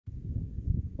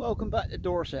Welcome back to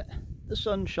Dorset. The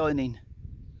sun's shining,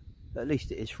 at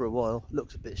least it is for a while.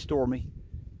 Looks a bit stormy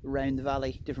around the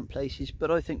valley, different places, but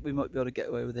I think we might be able to get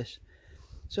away with this.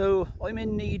 So I'm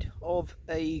in need of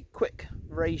a quick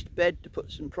raised bed to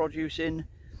put some produce in.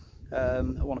 I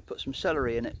want to put some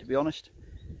celery in it, to be honest,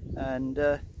 and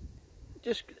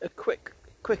just a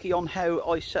quickie on how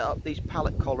I set up these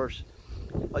pallet collars.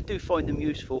 I do find them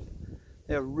useful.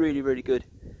 They're really good.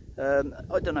 I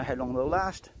don't know how long they'll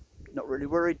last. Not really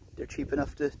worried. They're cheap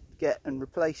enough to get and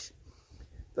replace,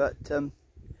 but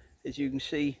as you can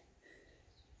see,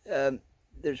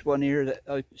 there's one here that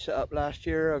I set up last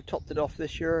year. I've topped it off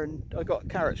this year, and I got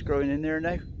carrots growing in there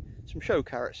now, some show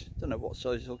carrots. Don't know what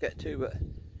size I'll get to, but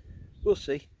we'll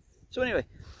see. So anyway,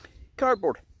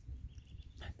 cardboard.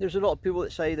 There's a lot of people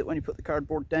that say that when you put the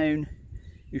cardboard down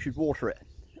you should water it.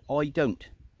 I don't.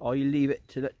 I leave it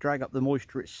to drag up the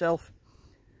moisture itself.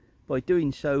 By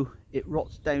doing so, it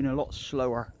rots down a lot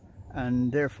slower and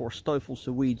therefore stifles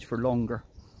the weeds for longer.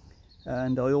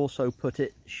 And I also put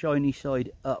it shiny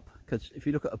side up, because if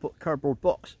you look at a cardboard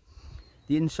box,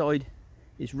 the inside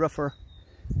is rougher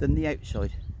than the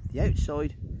outside. The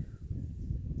outside,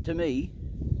 to me,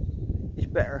 is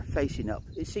better facing up.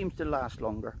 It seems to last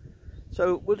longer.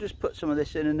 So we'll just put some of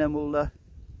this in, and then we'll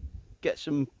get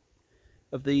some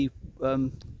of the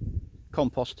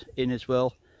compost in as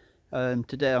well.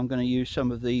 Today I'm going to use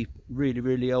some of the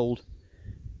really old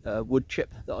wood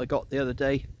chip that I got the other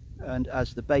day, and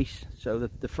as the base, so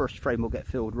the first frame will get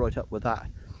filled right up with that.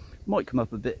 Might come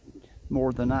up a bit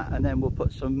more than that, and then we'll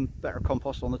put some better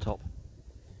compost on the top.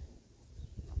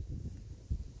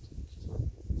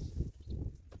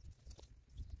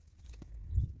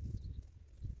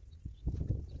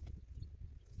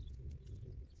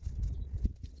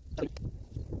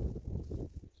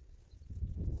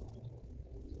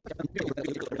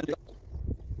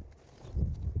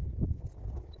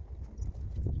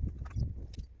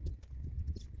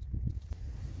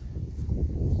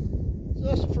 So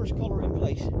that's the first collar in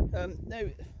place. Now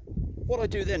what I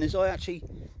do then is I actually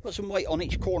put some weight on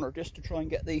each corner just to try and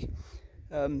get the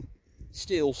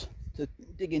steels to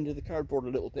dig into the cardboard a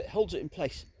little bit. Holds it in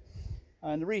place.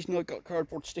 And the reason I've got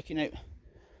cardboard sticking out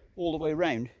all the way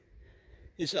around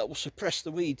is that will suppress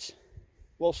the weeds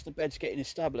whilst the bed's getting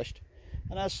established.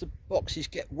 And as the boxes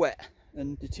get wet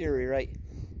and deteriorate,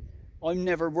 I'm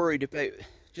never worried about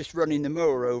just running the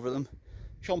mower over them,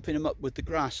 chomping them up with the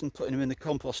grass and putting them in the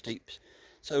compost heaps.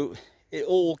 So it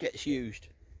all gets used.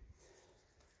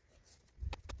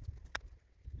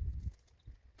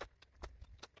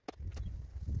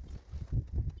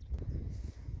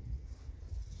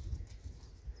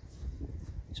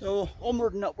 So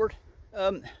onward and upward.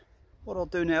 What I'll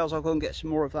do now is I'll go and get some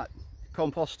more of that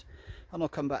compost, and I'll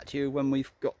come back to you when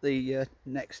we've got the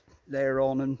next layer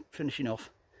on and finishing off.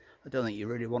 I don't think you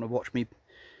really want to watch me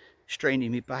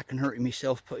straining me back and hurting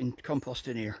myself putting compost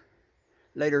in here.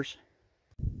 Laters.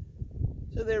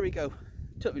 So there we go.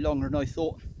 It took me longer than I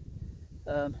thought.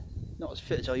 Not as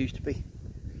fit as I used to be.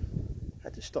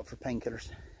 Had to stop for painkillers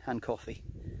and coffee.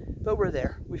 But we're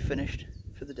there. We finished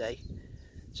for the day.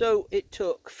 So it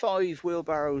took 5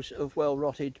 wheelbarrows of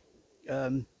well-rotted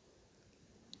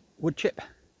wood chip,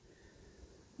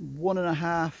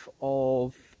 1.5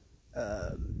 of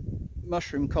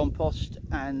mushroom compost,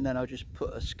 and then I just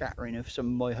put a scattering of some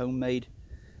of my homemade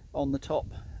on the top.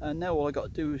 And now all I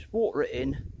got to do is water it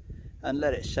in and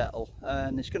let it settle.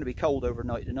 And it's going to be cold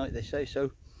overnight tonight, they say,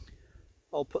 so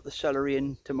I'll put the celery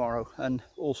in tomorrow, and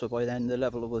also by then the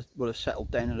level will have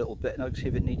settled down a little bit, and I'll see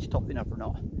if it needs topping up or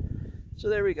not. So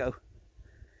there we go.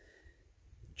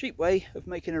 Cheap way of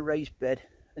making a raised bed,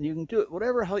 and you can do it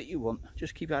whatever height you want.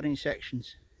 Just keep adding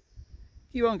sections.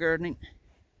 Keep on gardening.